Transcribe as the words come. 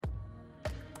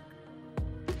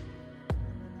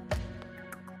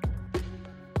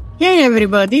Hey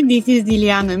everybody, this is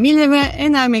Himmelman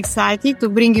and I'm excited to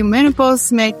bring you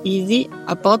Menopause Made Easy,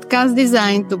 a podcast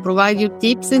designed to provide you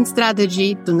tips and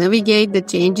strategy to navigate the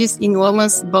changes in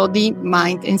woman's body,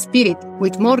 mind and spirit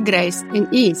with more grace and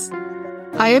ease.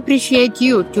 I appreciate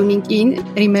you tuning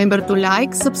in. Remember to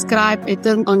like, subscribe and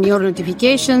turn on your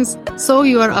notifications so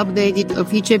you are updated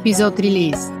of each episode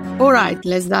release. Alright,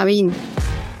 let's dive in.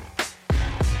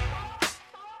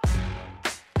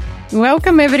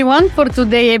 Welcome everyone for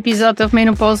today's episode of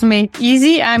Menopause Made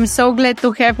Easy. I'm so glad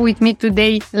to have with me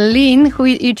today Lynn, who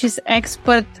is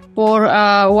expert for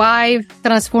wife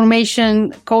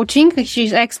transformation coaching.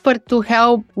 She's expert to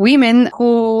help women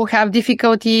who have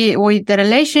difficulty with the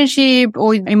relationship,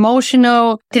 with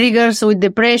emotional triggers, with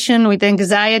depression, with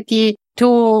anxiety,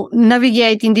 to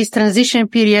navigate in this transition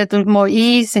period with more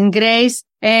ease and grace.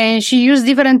 And she used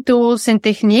different tools and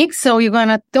techniques. So we're going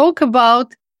to talk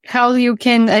about how you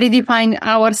can redefine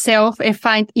ourselves and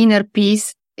find inner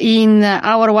peace in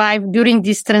our life during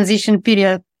this transition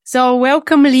period. So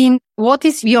welcome, Lynn. What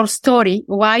is your story?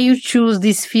 Why you choose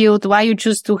this field? Why you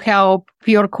choose to help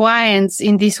your clients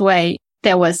in this way?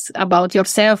 Tell us about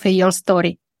yourself and your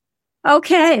story.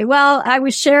 Okay. Well, I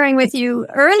was sharing with you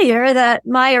earlier that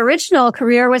my original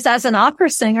career was as an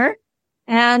opera singer.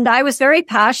 And I was very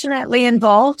passionately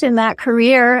involved in that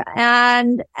career.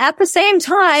 And at the same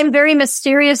time, very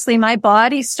mysteriously, my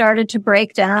body started to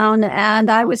break down and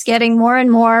I was getting more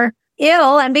and more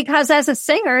ill. And because as a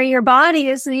singer, your body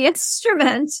is the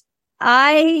instrument,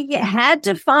 I had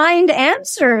to find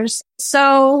answers.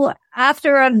 So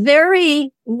after a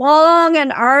very long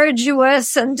and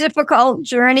arduous and difficult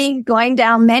journey, going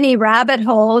down many rabbit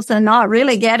holes and not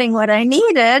really getting what I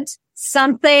needed,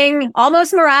 something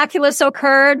almost miraculous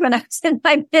occurred when I was in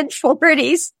my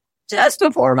mid-40s, just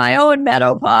before my own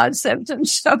menopause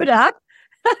symptoms showed up.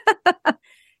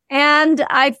 And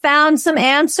I found some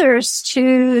answers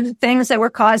to the things that were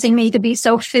causing me to be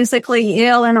so physically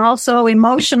ill and also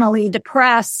emotionally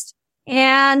depressed.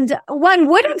 And one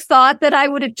would have thought that I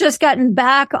would have just gotten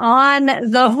back on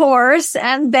the horse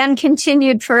and then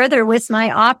continued further with my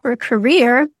opera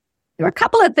career. There were a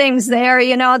couple of things there.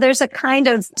 You know, there's a kind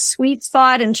of sweet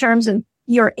spot in terms of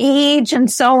your age and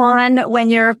so on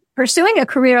when you're pursuing a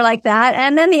career like that.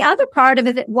 And then the other part of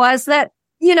it was that,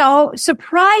 you know,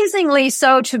 surprisingly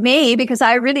so to me, because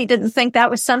I really didn't think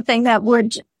that was something that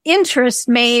would interest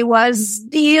me, was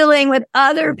dealing with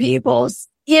other people's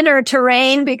inner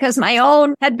terrain, because my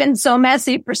own had been so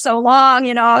messy for so long.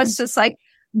 You know, it's just like,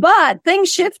 but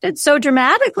things shifted so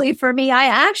dramatically for me. I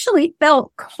actually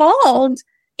felt called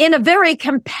in a very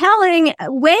compelling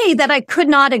way that I could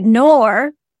not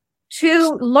ignore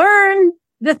to learn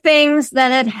the things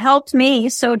that had helped me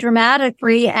so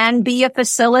dramatically and be a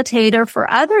facilitator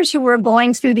for others who were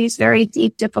going through these very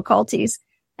deep difficulties.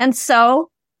 And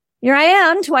so here I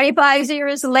am 25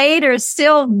 years later,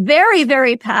 still very,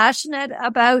 very passionate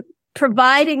about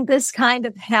providing this kind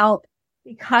of help,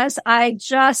 because I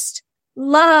just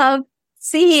love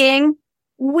seeing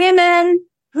women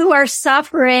who are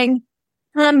suffering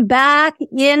come back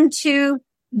into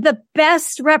the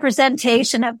best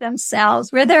representation of themselves,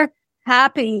 where they're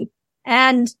happy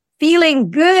and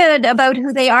feeling good about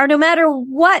who they are, no matter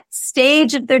what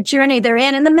stage of their journey they're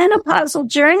in. And the menopausal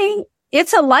journey,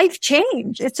 it's a life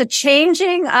change. It's a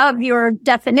changing of your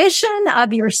definition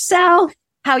of yourself,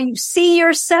 how you see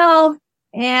yourself.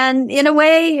 And in a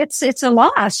way, it's a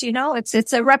loss, you know,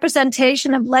 it's a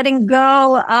representation of letting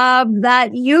go of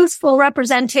that youthful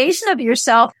representation of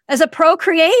yourself as a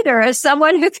procreator, as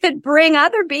someone who could bring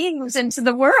other beings into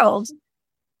the world.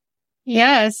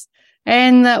 Yes.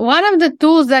 And one of the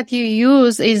tools that you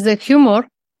use is the humor.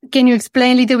 Can you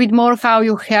explain a little bit more how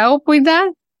you help with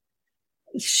that?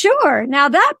 Sure. Now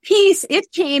that piece,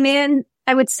 it came in,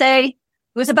 I would say it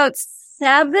was about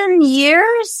 7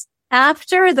 years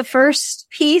after the first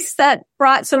piece that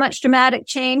brought so much dramatic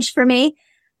change for me.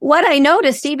 What I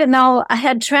noticed, even though I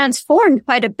had transformed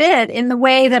quite a bit in the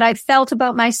way that I felt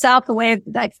about myself, the way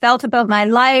that I felt about my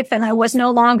life, and I was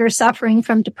no longer suffering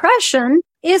from depression,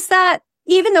 is that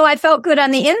even though I felt good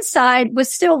on the inside, was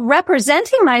still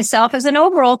representing myself as an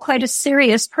overall quite a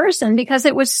serious person, because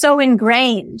it was so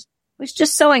ingrained. It was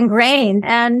just so ingrained.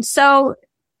 And so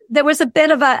there was a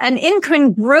bit of an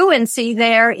incongruency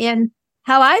there in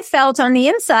how I felt on the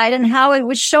inside and how it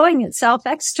was showing itself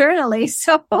externally.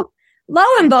 So lo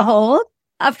and behold,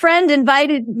 a friend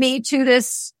invited me to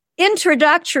this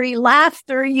introductory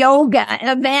laughter yoga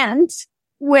event,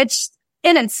 which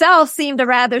in itself seemed a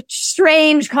rather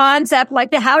strange concept.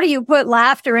 Like, how do you put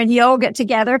laughter and yoga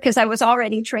together? Because I was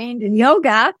already trained in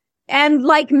yoga. And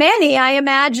like many, I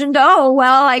imagined, oh,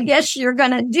 well, I guess you're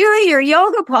going to do your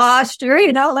yoga posture,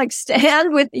 like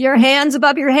stand with your hands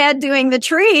above your head doing the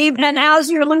tree. And as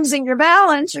you're losing your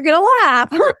balance, you're going to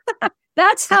laugh.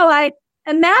 That's how I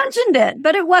imagined it,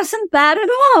 but it wasn't that at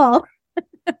all.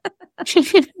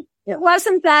 It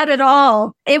wasn't that at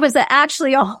all. It was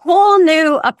actually a whole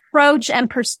new approach and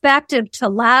perspective to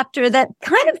laughter that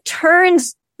kind of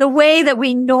turns the way that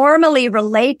we normally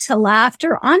relate to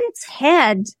laughter on its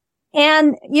head.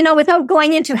 And, without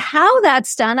going into how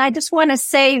that's done, I just want to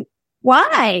say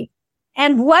why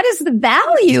and what is the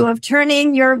value of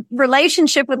turning your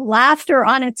relationship with laughter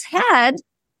on its head.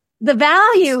 The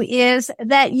value is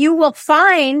that you will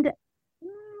find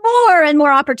more and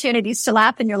more opportunities to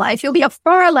laugh in your life. You'll be a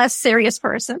far less serious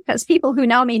person because people who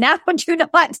know me now do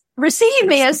not receive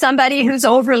me as somebody who's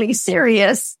overly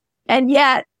serious. And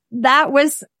yet that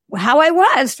was how I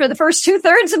was for the first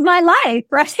 2/3 of my life,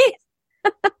 right?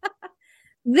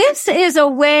 This is a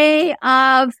way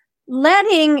of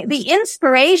letting the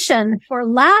inspiration for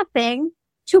laughing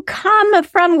to come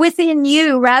from within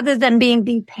you rather than being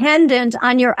dependent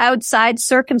on your outside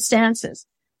circumstances.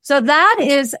 So that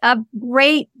is a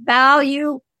great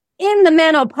value in the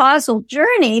menopausal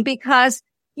journey because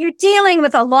you're dealing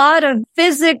with a lot of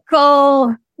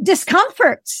physical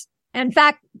discomforts. In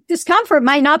fact, discomfort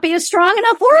might not be a strong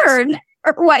enough word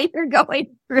for what you're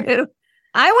going through.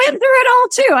 I went through it all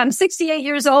too. I'm 68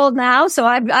 years old now, so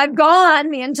I've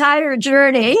gone the entire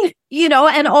journey,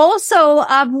 and also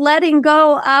of letting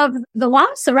go of the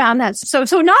loss around that. So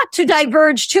not to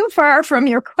diverge too far from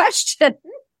your question,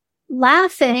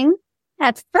 laughing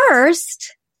at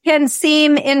first can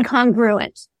seem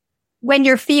incongruent when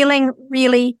you're feeling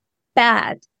really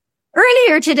bad.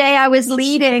 Earlier today, I was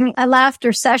leading a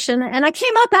laughter session and I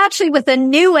came up actually with a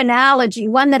new analogy,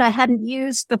 one that I hadn't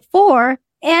used before.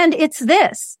 And it's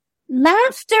this.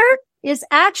 Laughter is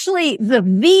actually the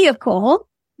vehicle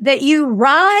that you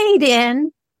ride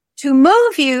in to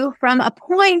move you from a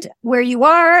point where you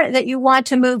are that you want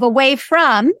to move away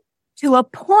from to a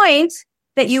point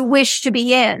that you wish to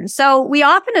be in. So we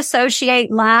often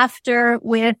associate laughter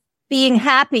with being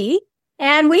happy,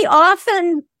 and we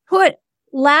often put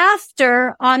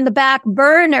laughter on the back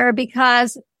burner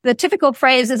because the typical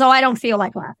phrase is, oh, I don't feel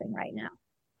like laughing right now.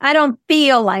 I don't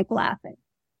feel like laughing.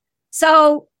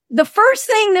 So the first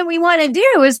thing that we want to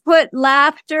do is put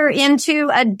laughter into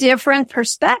a different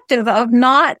perspective of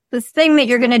not the thing that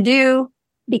you're going to do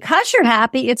because you're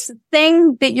happy. It's the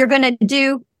thing that you're going to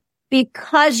do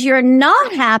because you're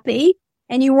not happy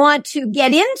and you want to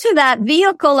get into that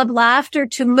vehicle of laughter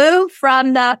to move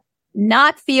from the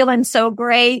not feeling so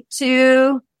great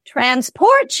to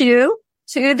transport you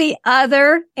to the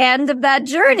other end of that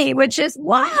journey, which is,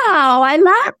 wow, I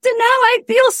laughed and now I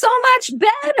feel so much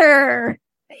better,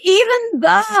 even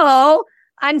though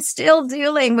I'm still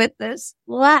dealing with this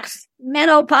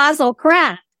menopausal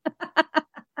crap.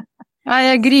 I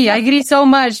agree so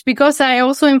much because I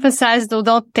also emphasize to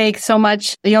don't take so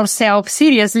much yourself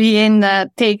seriously and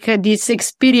take this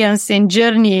experience and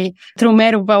journey through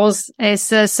menopause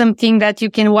as something that you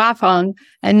can laugh on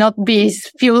and not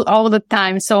feel all the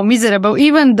time so miserable,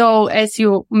 even though, as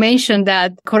you mentioned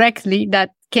that correctly,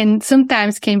 that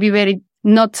sometimes can be very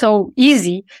not so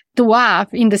easy to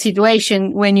laugh in the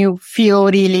situation when you feel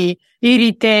really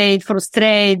irritated,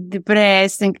 frustrated,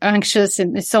 depressed, and anxious,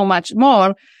 and so much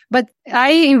more. But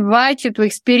I invite you to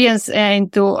experience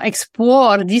and to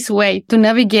explore this way to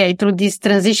navigate through this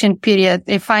transition period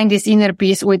and find this inner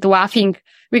peace with laughing,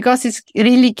 because it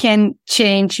really can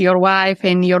change your life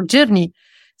and your journey.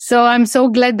 So I'm so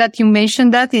glad that you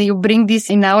mentioned that and you bring this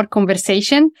in our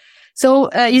conversation. So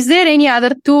is there any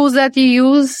other tools that you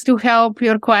use to help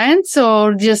your clients,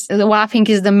 or just laughing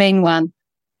is the main one?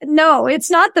 No, it's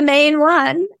not the main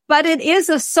one, but it is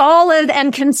a solid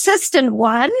and consistent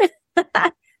one.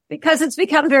 Because it's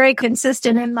become very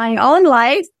consistent in my own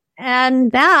life.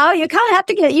 And now you kind of have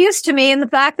to get used to me and the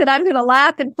fact that I'm going to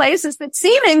laugh in places that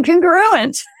seem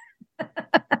incongruent.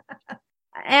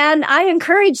 And I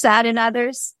encourage that in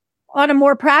others. On a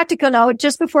more practical note,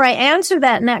 just before I answer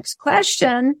that next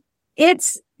question,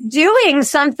 it's doing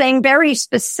something very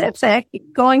specific,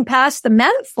 going past the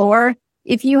metaphor.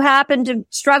 If you happen to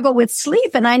struggle with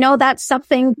sleep, and I know that's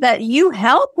something that you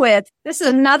help with, this is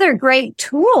another great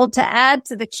tool to add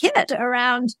to the kit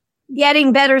around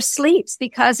getting better sleeps,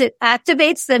 because it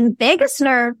activates the vagus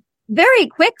nerve very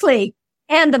quickly.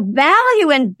 And the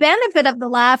value and benefit of the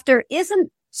laughter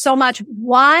isn't so much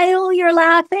while you're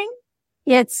laughing.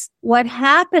 It's what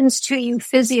happens to you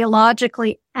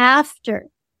physiologically after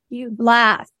you've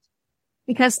laughed.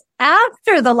 Because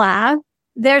after the laugh,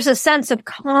 there's a sense of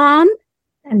calm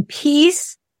and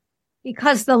peace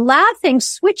because the laughing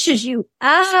switches you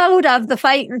out of the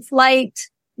fight and flight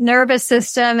nervous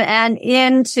system and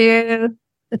into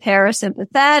the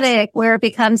parasympathetic, where it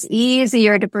becomes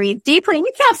easier to breathe deeply. And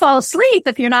you can't fall asleep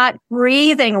if you're not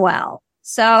breathing well.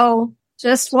 So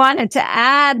just wanted to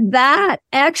add that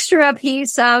extra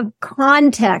piece of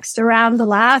context around the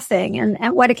laughing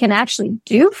and what it can actually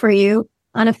do for you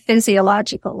on a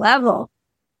physiological level.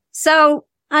 So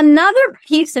another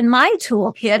piece in my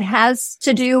toolkit has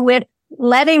to do with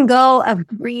letting go of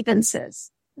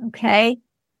grievances. Okay.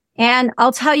 And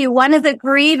I'll tell you, one of the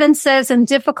grievances and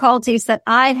difficulties that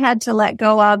I had to let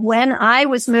go of when I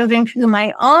was moving through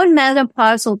my own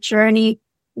menopausal journey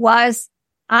was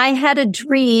I had a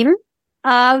dream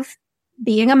of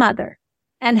being a mother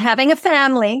and having a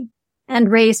family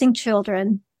and raising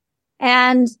children.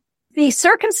 And the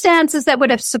circumstances that would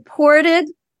have supported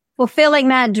fulfilling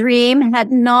that dream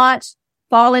had not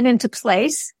fallen into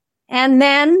place. And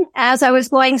then as I was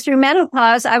going through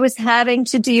menopause, I was having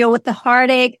to deal with the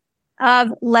heartache of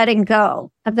letting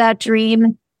go of that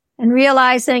dream and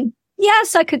realizing,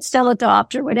 yes, I could still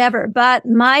adopt or whatever, but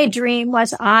my dream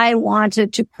was I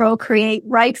wanted to procreate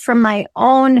right from my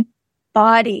own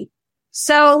body.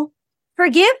 So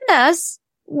forgiveness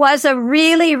was a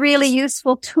really, really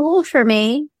useful tool for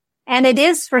me. And it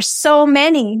is for so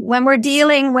many when we're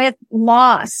dealing with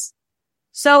loss.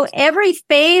 So every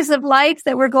phase of life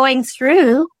that we're going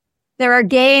through, there are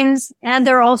gains and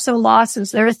there are also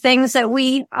losses. There are things that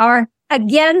we are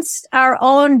against our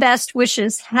own best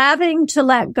wishes, having to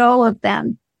let go of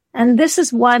them. And this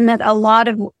is one that a lot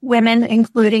of women,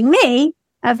 including me,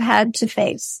 have had to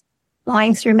face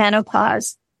going through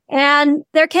menopause. And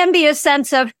there can be a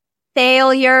sense of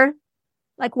failure.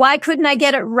 Like, why couldn't I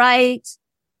get it right?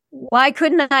 Why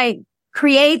couldn't I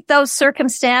create those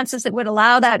circumstances that would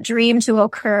allow that dream to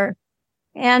occur?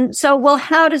 And so, well,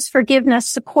 how does forgiveness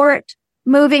support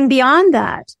moving beyond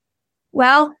that?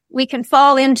 Well, we can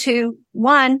fall into,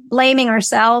 one, blaming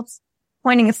ourselves,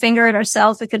 pointing a finger at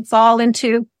ourselves. We could fall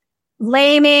into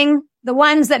blaming the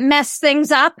ones that messed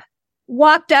things up,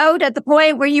 walked out at the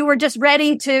point where you were just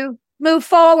ready to move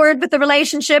forward with the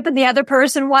relationship and the other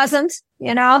person wasn't,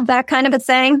 that kind of a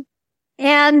thing.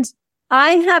 And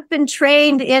I have been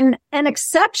trained in an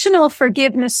exceptional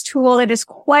forgiveness tool that is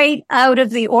quite out of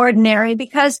the ordinary,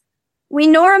 because we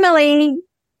normally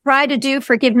try to do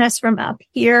forgiveness from up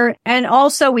here. And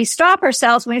also we stop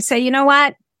ourselves when we say, you know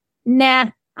what?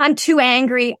 Nah, I'm too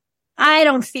angry. I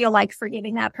don't feel like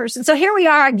forgiving that person. So here we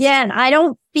are again. I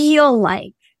don't feel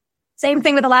like. Same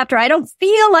thing with the laughter. I don't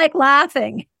feel like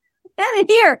laughing. And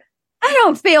here, I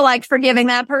don't feel like forgiving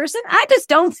that person. I just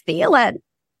don't feel it.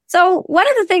 So one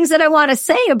of the things that I want to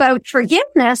say about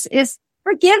forgiveness is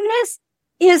forgiveness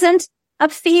isn't a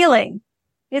feeling.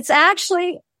 It's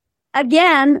actually,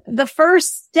 again, the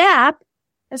first step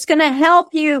that's going to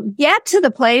help you get to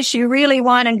the place you really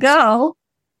want to go.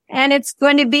 And it's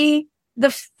going to be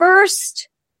the first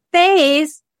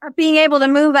phase of being able to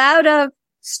move out of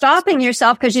stopping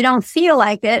yourself because you don't feel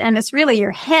like it. And it's really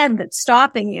your head that's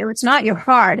stopping you. It's not your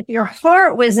heart. If your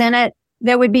heart was in it,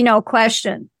 there would be no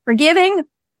question. Forgiving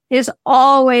is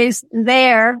always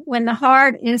there when the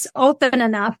heart is open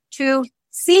enough to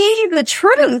see the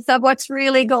truth of what's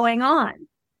really going on.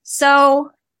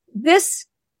 So this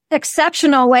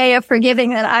exceptional way of forgiving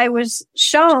that I was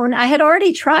shown, I had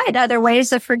already tried other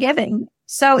ways of forgiving.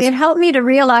 So it helped me to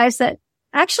realize that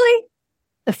actually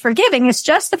the forgiving is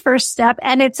just the first step,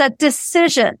 and it's a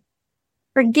decision.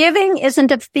 Forgiving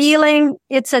isn't a feeling,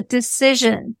 it's a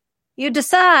decision. You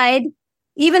decide,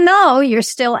 even though you're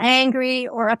still angry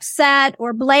or upset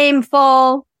or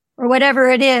blameful or whatever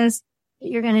it is,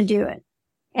 you're going to do it.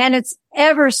 And it's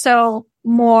ever so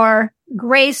more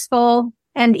graceful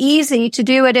and easy to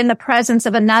do it in the presence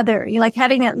of another. You like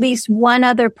having at least one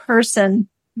other person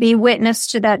be witness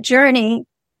to that journey.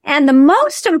 And the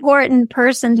most important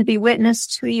person to be witness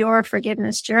to your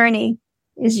forgiveness journey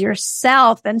is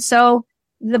yourself. And so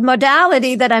the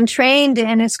modality that I'm trained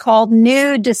in is called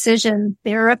new decision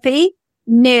therapy.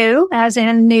 New, as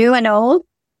in new and old.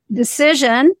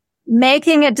 Decision,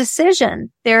 making a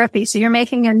decision therapy. So you're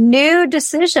making a new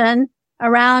decision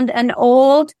around an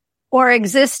old or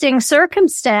existing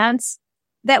circumstance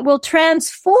that will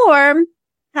transform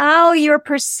how you're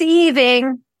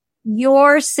perceiving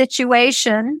your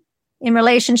situation in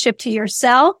relationship to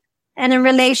yourself and in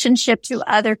relationship to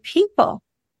other people.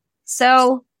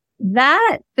 So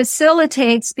that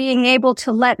facilitates being able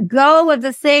to let go of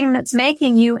the thing that's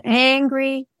making you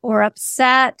angry or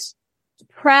upset,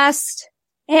 depressed.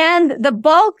 And the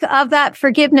bulk of that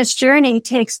forgiveness journey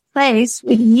takes place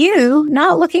with you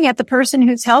not looking at the person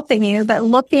who's helping you, but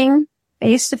looking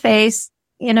face to face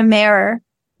in a mirror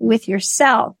with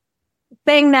yourself. The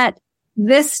thing that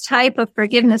this type of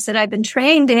forgiveness that I've been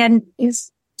trained in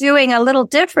is doing a lot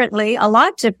differently,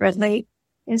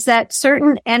 is that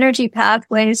certain energy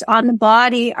pathways on the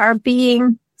body are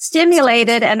being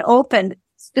stimulated and opened,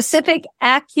 specific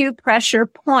acupressure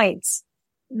points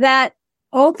that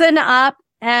open up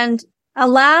and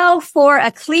allow for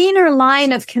a cleaner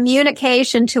line of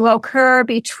communication to occur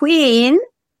between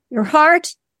your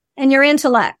heart and your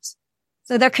intellect.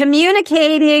 So they're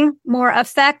communicating more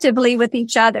effectively with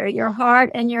each other, your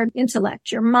heart and your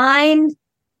intellect, your mind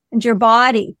and your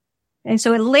body. And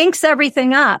so it links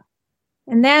everything up.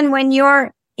 And then when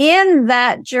you're in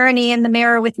that journey in the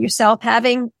mirror with yourself,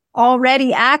 having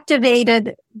already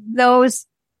activated those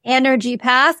energy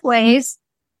pathways,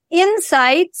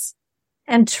 insights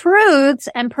and truths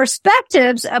and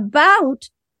perspectives about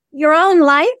your own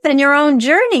life and your own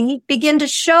journey begin to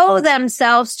show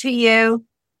themselves to you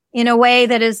in a way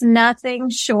that is nothing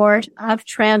short of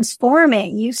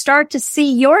transforming. You start to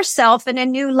see yourself in a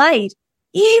new light,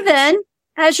 even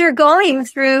as you're going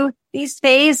through these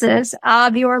phases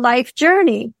of your life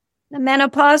journey, the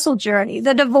menopausal journey,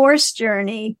 the divorce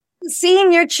journey,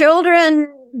 seeing your children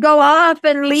go off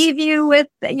and leave you with,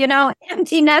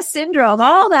 empty nest syndrome,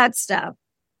 all that stuff.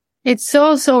 It's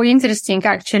so interesting,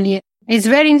 actually. It's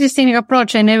very interesting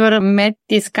approach. I never met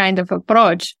this kind of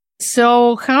approach.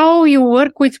 So how you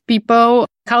work with people,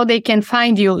 how they can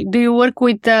find you? Do you work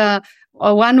with a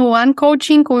one-on-one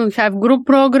coaching, or you have group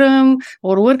program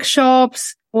or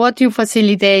workshops? What you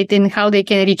facilitate and how they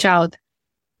can reach out?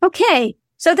 Okay.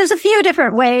 So there's a few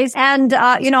different ways. And,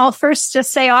 I'll first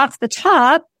just say off the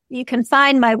top, you can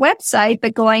find my website by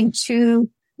going to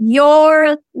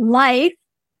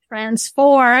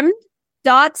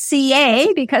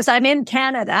yourlifetransformed.ca because I'm in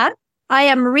Canada. I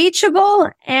am reachable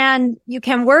and you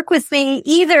can work with me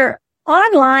either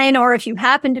online or if you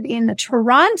happen to be in the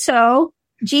Toronto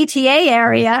GTA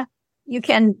area, you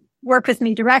can work with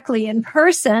me directly in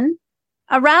person.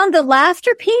 Around the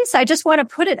laughter piece, I just want to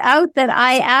put it out that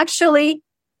I actually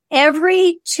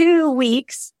every 2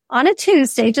 weeks on a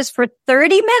Tuesday, just for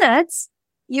 30 minutes,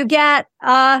 you get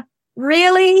a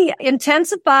really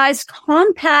intensified,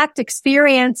 compact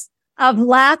experience of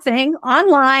laughing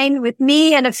online with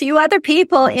me and a few other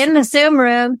people in the Zoom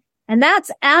room. And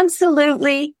that's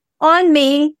absolutely on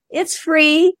me. It's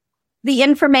free. The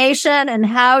information and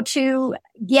how to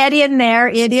get in there,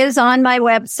 it is on my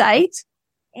website.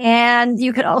 And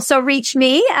you can also reach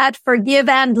me at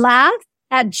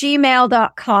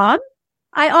forgiveandlaugh@gmail.com.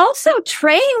 I also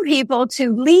train people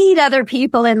to lead other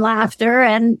people in laughter.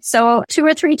 And so 2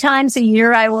 or 3 times a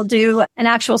year, I will do an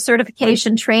actual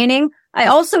certification training. I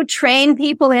also train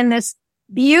people in this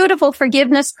beautiful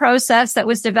forgiveness process that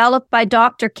was developed by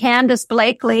Dr. Candace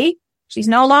Blakely. She's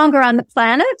no longer on the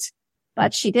planet,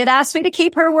 but she did ask me to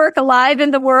keep her work alive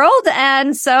in the world.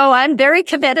 And so I'm very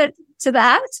committed to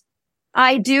that.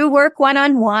 I do work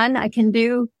one-on-one. I can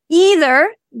do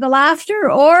either the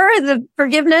laughter or the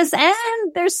forgiveness.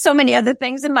 And there's so many other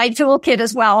things in my toolkit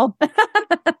as well.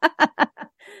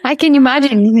 I can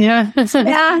imagine. Yeah.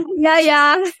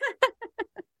 Yeah.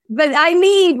 But I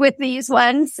lead with these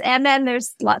ones. And then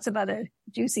there's lots of other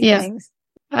juicy things.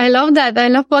 I love that. I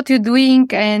love what you're doing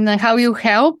and how you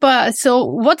help. So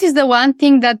what is the one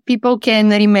thing that people can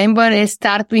remember and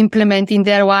start to implement in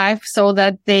their life so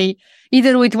that they,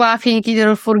 either with laughing,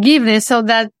 either forgiveness, so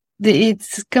that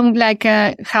it's come like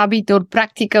a habit or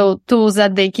practical tools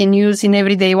that they can use in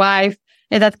everyday life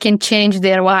and that can change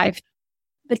their life?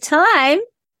 The time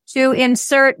to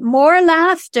insert more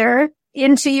laughter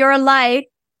into your life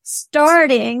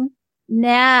starting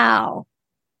now.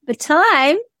 The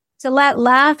time to let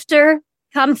laughter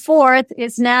come forth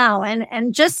is now.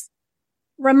 And just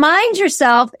remind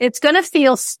yourself, it's going to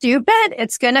feel stupid.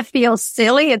 It's going to feel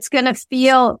silly. It's going to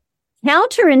feel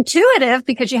counterintuitive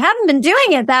because you haven't been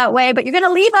doing it that way, but you're going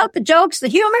to leave out the jokes, the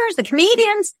humors, the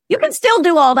comedians. You can still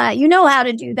do all that. You know how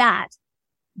to do that.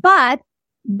 But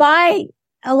by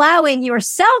allowing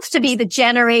yourself to be the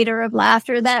generator of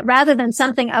laughter, that rather than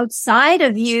something outside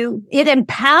of you, it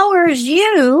empowers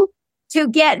you to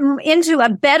get into a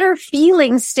better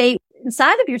feeling state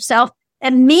inside of yourself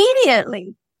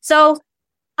immediately. So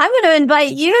I'm going to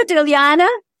invite you, Dilyana,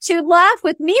 to laugh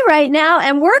with me right now.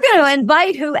 And we're going to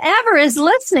invite whoever is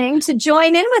listening to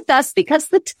join in with us because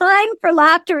the time for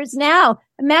laughter is now.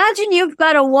 Imagine you've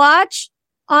got a watch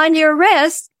on your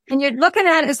wrist and you're looking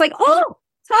at it. It's like, oh,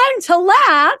 time to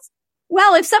laugh.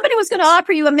 Well, if somebody was going to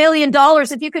offer you $1 million,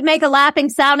 if you could make a laughing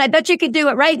sound, I bet you could do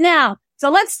it right now. So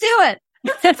let's do it.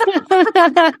 I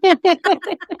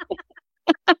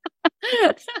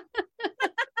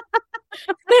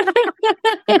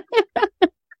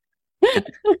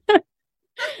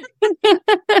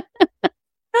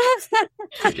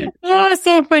Oh,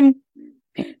 so funny.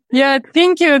 Yeah,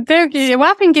 thank you. Thank you.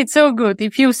 Well, I think it's so good.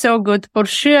 It feels so good for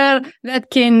sure. That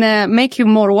can make you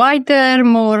more wider,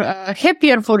 more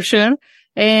happier for sure,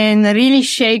 and really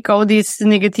shake all this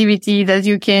negativity that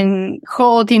you can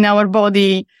hold in our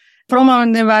body from our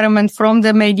environment, from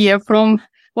the media, from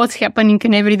what's happening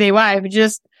in everyday life.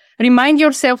 Just remind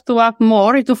yourself to laugh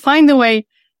more, to find a way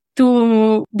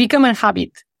to become a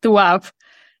habit to laugh.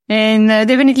 And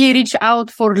definitely reach out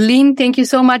for Lynn. Thank you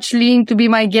so much, Lynn, to be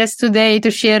my guest today, to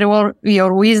share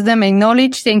your wisdom and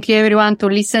knowledge. Thank you, everyone, to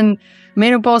listen.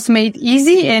 Menopause Made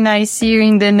Easy, and I see you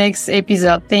in the next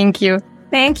episode. Thank you.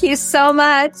 Thank you so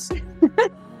much.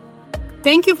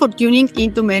 Thank you for tuning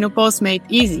into Menopause Made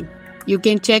Easy. You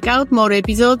can check out more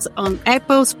episodes on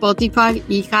Apple, Spotify,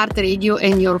 iHeartRadio,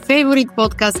 and your favorite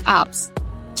podcast apps.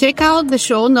 Check out the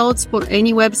show notes for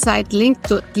any website linked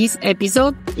to this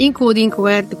episode, including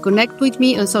where to connect with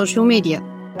me on social media.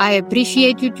 I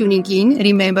appreciate you tuning in.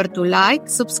 Remember to like,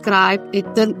 subscribe,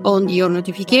 and turn on your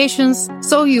notifications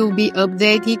so you'll be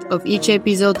updated of each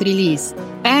episode release.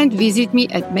 And visit me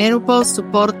at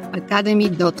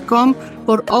menopausesupportacademy.com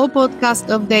for all podcast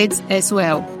updates as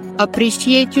well.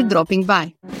 Appreciate you dropping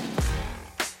by.